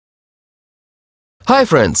Hi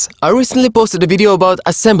friends, I recently posted a video about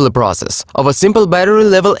assembly process of a simple battery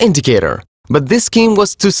level indicator, but this scheme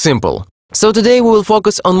was too simple. So today we will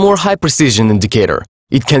focus on more high precision indicator.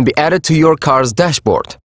 It can be added to your car's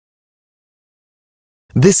dashboard.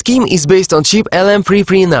 This scheme is based on chip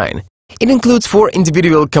LM339. It includes 4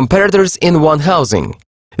 individual comparators in one housing.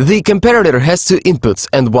 The comparator has 2 inputs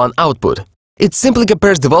and 1 output. It simply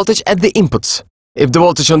compares the voltage at the inputs. If the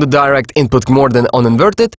voltage on the direct input more than on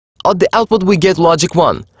inverted, at the output we get logic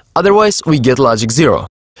 1, otherwise we get logic 0.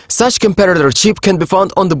 Such comparator chip can be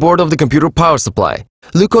found on the board of the computer power supply.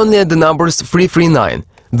 Look only at the numbers 339.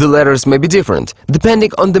 The letters may be different,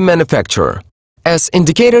 depending on the manufacturer. As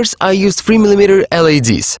indicators, I used 3mm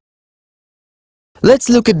LEDs. Let's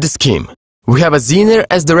look at the scheme. We have a zener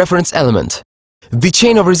as the reference element. The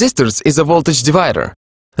chain of resistors is a voltage divider.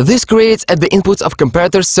 This creates at the inputs of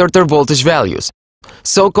comparators certain voltage values,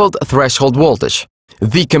 so-called threshold voltage.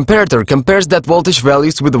 The comparator compares that voltage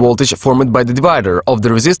values with the voltage formed by the divider of the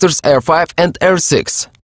resistors R5 and R6.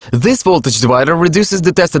 This voltage divider reduces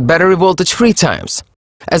the tested battery voltage 3 times.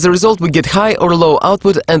 As a result, we get high or low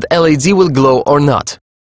output and LED will glow or not.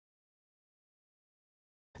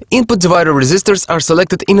 Input divider resistors are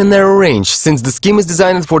selected in a narrow range since the scheme is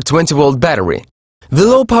designed for 20-volt battery. The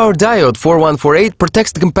low-power diode 4148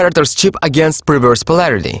 protects the comparator's chip against reverse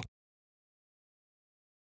polarity.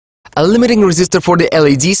 A limiting resistor for the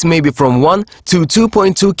LEDs may be from 1 to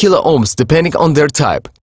 2.2 kilo ohms depending on their type.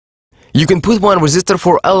 You can put 1 resistor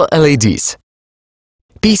for all LEDs.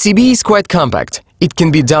 PCB is quite compact. It can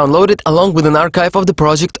be downloaded along with an archive of the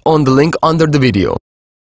project on the link under the video.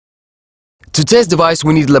 To test device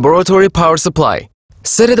we need laboratory power supply.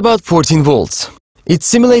 Set at about 14 volts. It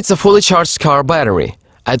simulates a fully charged car battery.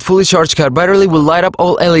 At fully charged car battery will light up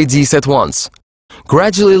all LEDs at once.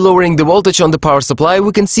 Gradually lowering the voltage on the power supply,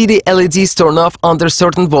 we can see the LEDs turn off under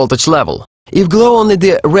certain voltage level. If glow only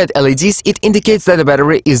the red LEDs, it indicates that the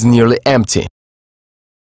battery is nearly empty.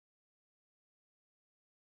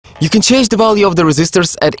 You can change the value of the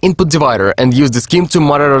resistors at input divider and use the scheme to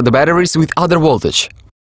monitor the batteries with other voltage.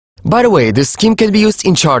 By the way, this scheme can be used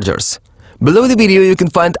in chargers. Below the video you can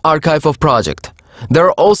find archive of project. There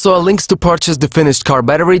are also links to purchase the finished car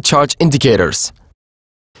battery charge indicators.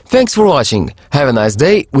 Thanks for watching. Have a nice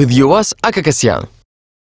day. With you was Akakasyan.